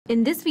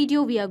In this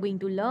video, we are going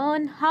to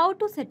learn how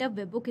to set up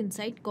Webhook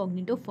inside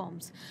Cognito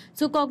Forms.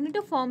 So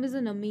Cognito Forms is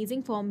an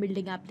amazing form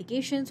building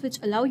applications which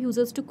allow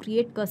users to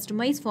create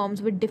customized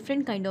forms with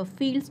different kind of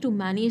fields to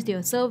manage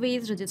their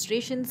surveys,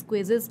 registrations,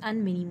 quizzes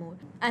and many more.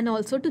 And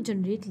also to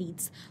generate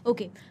leads.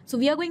 Okay, so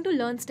we are going to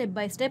learn step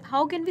by step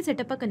how can we set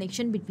up a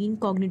connection between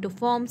Cognito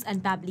Forms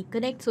and Pabbly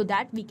Connect so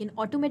that we can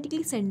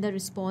automatically send the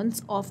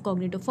response of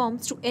Cognito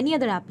Forms to any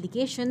other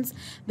applications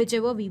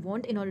whichever we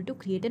want in order to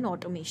create an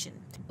automation.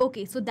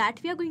 Okay, so that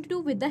we are going to do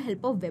with the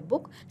help of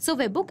Webhook. So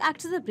Webhook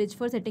acts as a bridge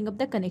for setting up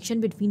the connection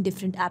between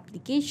different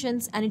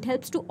applications, and it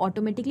helps to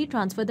automatically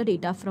transfer the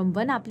data from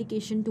one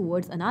application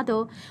towards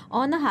another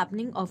on the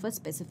happening of a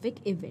specific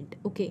event.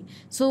 Okay,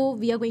 so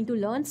we are going to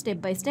learn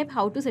step by step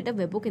how to set up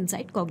Webhook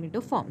inside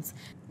Cognito Forms.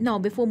 Now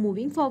before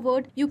moving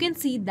forward, you can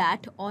see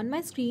that on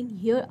my screen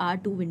here are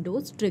two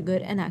windows, trigger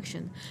and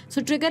action.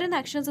 So trigger and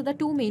actions are the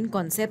two main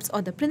concepts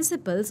or the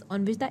principles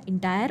on which the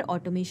entire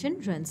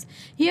automation runs.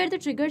 Here the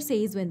trigger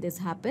says when this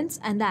happens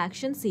and the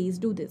action says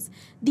do this.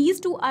 These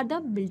two are the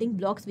building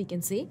blocks, we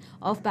can say,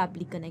 of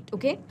Pabbly Connect.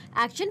 Okay,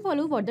 action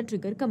follow what the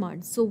trigger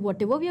commands. So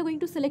whatever we are going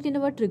to select in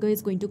our trigger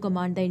is going to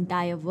command the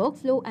entire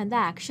workflow, and the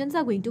actions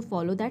are going to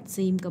follow that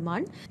same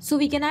command. So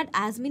we can add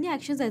as many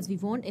actions as we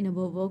want in our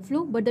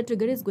workflow, but the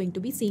trigger is going to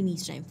be same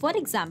each time. For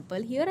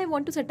example, here I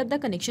want to set up the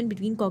connection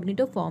between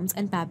Cognito Forms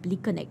and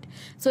Pabbly Connect.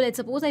 So let's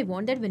suppose I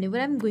want that whenever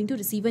I'm going to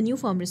receive a new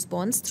form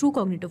response through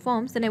Cognito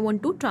Forms, then I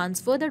want to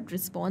transfer the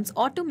response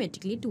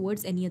automatically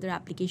towards any other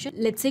application,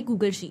 let's say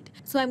Google Sheet.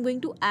 So I'm going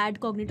to add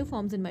Cognito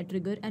Forms in my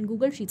trigger and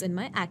Google Sheets in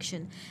my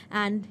action.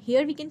 And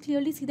here we can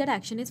clearly see that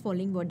action is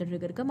following what the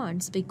trigger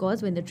commands,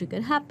 because when the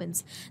trigger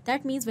happens,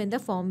 that means when the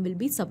form will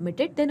be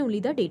submitted, then only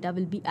the data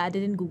will be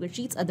added in Google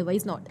Sheets,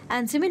 otherwise not.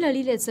 And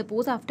similarly, let's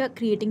suppose after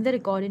creating the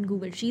record in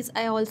Google Sheets,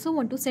 I also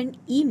want to send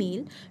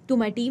email to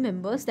my team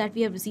members that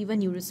we have received a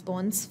new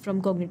response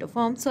from Cognito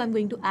Forms. So I'm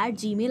going to add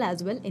Gmail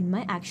as well in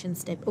my action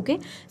step. Okay,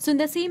 so in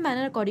the same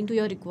manner, according to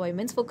your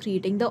requirements for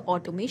creating the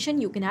automation,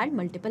 you can add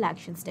multiple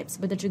action steps,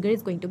 but the trigger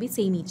is going to be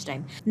same each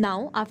time.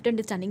 Now after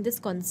understanding this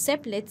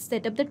concept, let's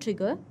set up the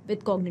trigger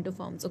with Cognito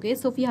Forms. Okay,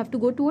 so we have to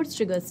go towards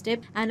trigger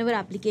step, and our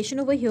application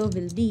over here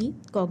will be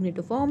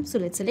Cognito Forms. So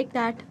let's select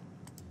that.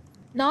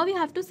 Now we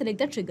have to select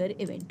the trigger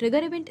event. Trigger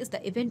event is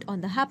the event on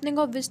the happening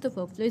of which the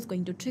workflow is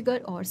going to trigger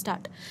or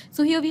start.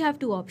 So here we have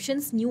two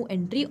options, new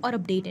entry or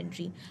update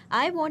entry.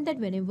 I want that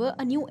whenever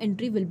a new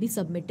entry will be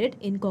submitted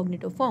in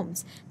Cognito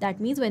Forms, that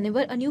means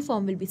whenever a new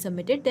form will be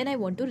submitted, then I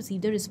want to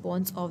receive the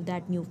response of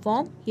that new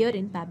form here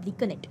in Pabbly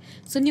Connect.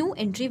 So new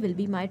entry will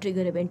be my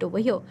trigger event over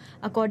here.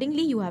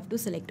 Accordingly, you have to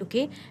select.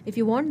 Okay, if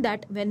you want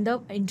that when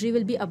the entry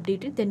will be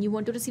updated, then you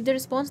want to receive the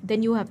response,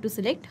 then you have to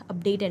select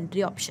update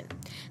entry option.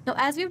 Now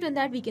as we have done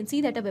that, we can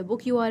see that a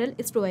Webhook URL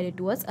is provided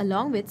to us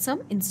along with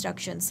some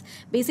instructions.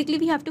 Basically,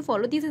 we have to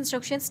follow these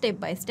instructions step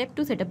by step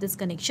to set up this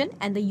connection,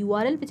 and the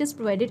URL which is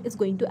provided is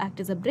going to act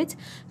as a bridge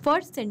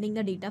for sending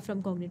the data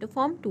from Cognito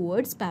Form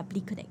towards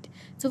Pabbly Connect.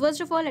 So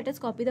first of all, let us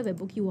copy the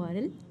Webhook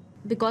URL,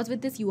 because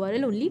with this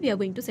URL only we are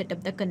going to set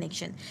up the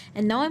connection.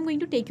 And now I'm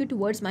going to take you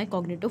towards my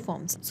Cognito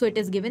Forms. So it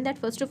is given that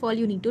first of all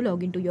you need to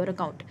log into your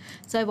account.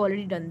 So I've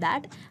already done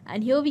that,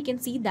 and here we can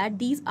see that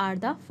these are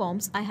the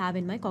forms I have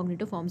in my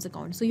Cognito Forms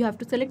account. So you have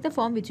to select the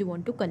form which you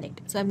want to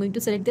connect. So I'm going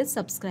to select this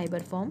subscriber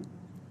form.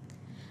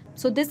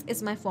 So this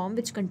is my form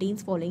which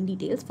contains following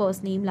details: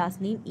 first name,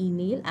 last name,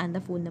 email and the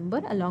phone number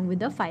along with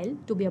the file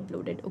to be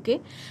uploaded. Okay,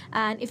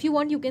 and if you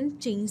want, you can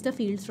change the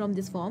fields from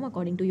this form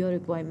according to your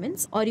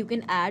requirements, or you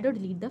can add or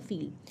delete the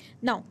field.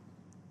 Now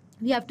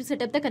we have to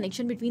set up the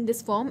connection between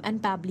this form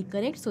and Pabbly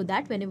Connect so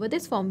that whenever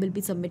this form will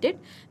be submitted,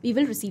 we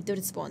will receive the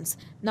response.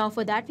 Now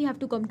for that, we have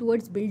to come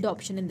towards build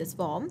option in this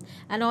form,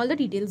 and all the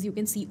details you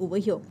can see over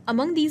here.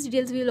 Among these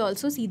details, we will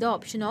also see the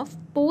option of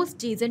post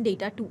JSON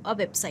data to a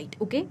website.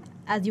 Okay,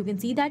 as you can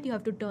see that you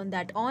have to turn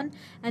that on,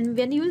 and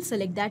when you will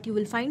select that, you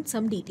will find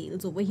some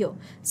details over here: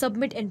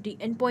 submit entry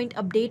endpoint,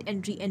 update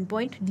entry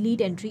endpoint,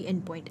 delete entry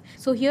endpoint.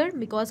 So here,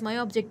 because my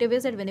objective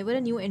is that whenever a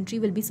new entry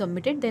will be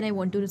submitted, then I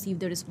want to receive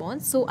the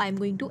response, so I'm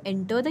going to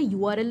enter the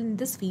URL in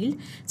this field,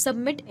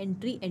 submit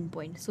entry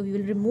endpoint. So we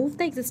will remove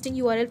the existing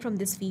URL from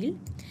this field,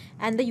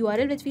 and the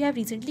URL which we have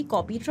recently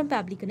copied from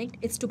Pabbly Connect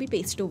is to be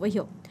pasted over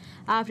here.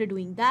 After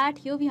doing that,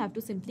 here we have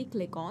to simply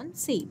click on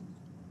save.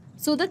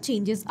 So the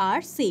changes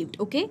are saved.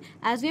 Okay,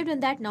 as we have done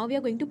that, now we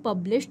are going to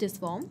publish this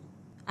form,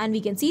 and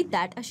we can see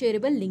that a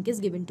shareable link is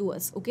given to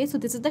us. Okay, so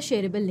this is the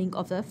shareable link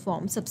of the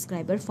form,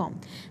 subscriber form.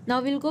 Now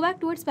we'll go back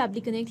towards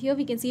Pabbly Connect. Here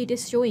we can see it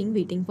is showing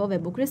waiting for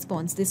Webhook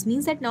response. This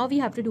means that now we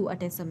have to do a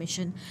test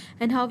submission,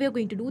 and how we are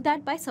going to do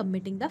that? By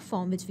submitting the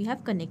form which we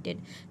have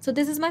connected. So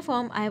this is my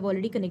form, I have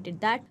already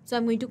connected that. So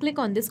I'm going to click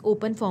on this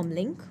open form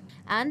link,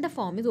 and the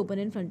form is open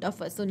in front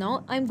of us. So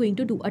now I'm going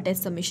to do a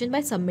test submission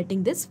by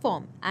submitting this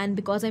form, and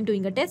because I'm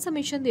doing a test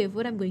submission,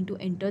 therefore I'm going to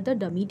enter the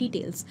dummy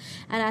details.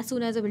 And as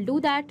soon as I will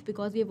do that,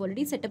 because we have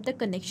already set up the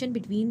connection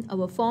between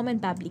our form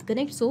and Pabbly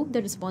Connect, so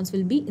the response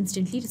will be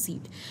instantly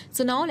received.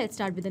 So now let's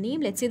start with the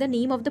name. Let's say the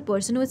name of the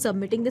person who is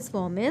submitting this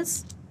form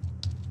is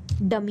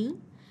dummy,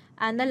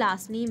 and the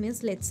last name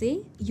is, let's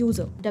say,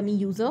 user, dummy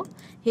user.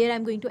 Here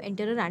I'm going to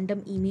enter a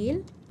random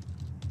email,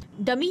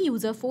 dummy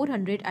user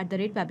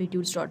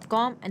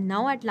 400@pabblytudes.com, and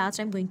now at last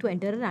I'm going to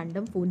enter a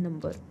random phone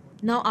number.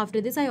 Now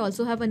after this I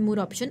also have one more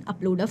option,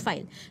 upload a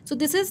file. So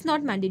this is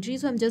not mandatory,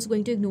 so I'm just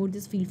going to ignore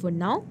this field for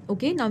now.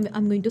 Okay, now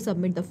I'm going to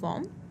submit the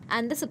form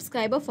and the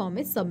subscriber form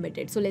is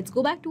submitted. So let's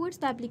go back towards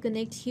Pabbly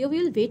Connect. Here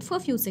we will wait for a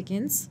few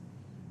seconds.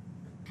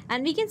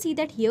 And we can see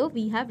that here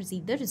we have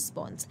received the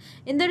response.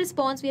 In the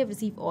response we have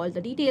received all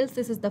the details.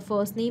 This is the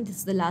first name, this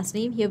is the last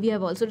name. Here we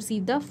have also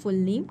received the full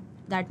name.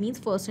 That means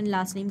first and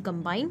last name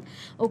combined.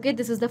 Okay,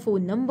 this is the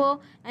phone number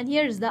and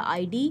here is the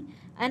ID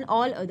and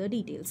all other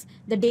details.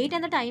 The date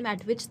and the time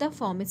at which the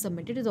form is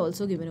submitted is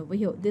also given over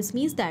here. This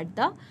means that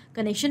the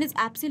connection is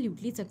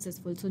absolutely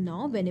successful. So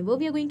now whenever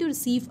we are going to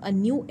receive a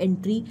new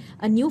entry,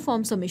 a new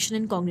form submission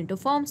in Cognito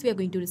Forms, we are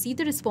going to receive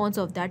the response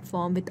of that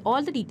form with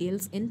all the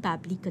details in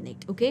Pabbly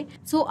Connect. Okay,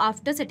 so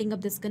after setting up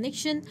this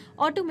connection,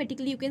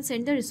 automatically you can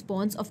send the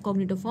response of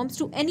Cognito Forms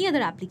to any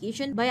other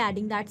application by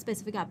adding that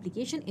specific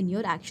application in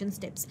your action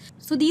steps.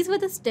 So these were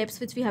the steps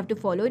which we have to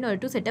follow in order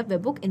to set up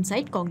Webhook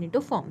inside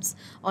Cognito Forms.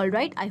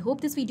 Alright, I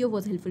hope this video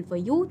was helpful for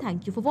you.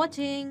 Thank you for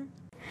watching.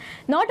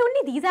 Not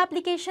only these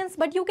applications,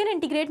 but you can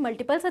integrate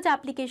multiple such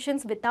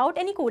applications without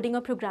any coding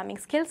or programming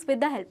skills with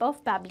the help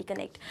of Pabbly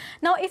Connect.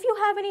 Now, if you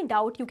have any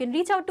doubt, you can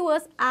reach out to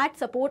us at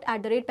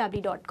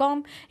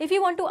support@pabbly.com. If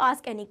you want to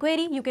ask any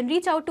query, you can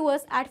reach out to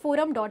us at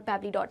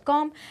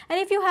forum.pabbly.com. And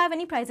if you have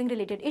any pricing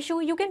related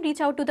issue, you can reach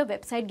out to the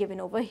website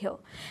given over here.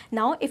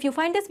 Now, if you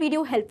find this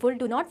video helpful,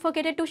 do not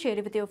forget to share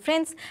it with your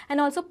friends.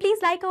 And also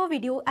please like our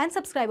video and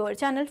subscribe our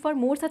channel for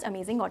more such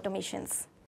amazing automations.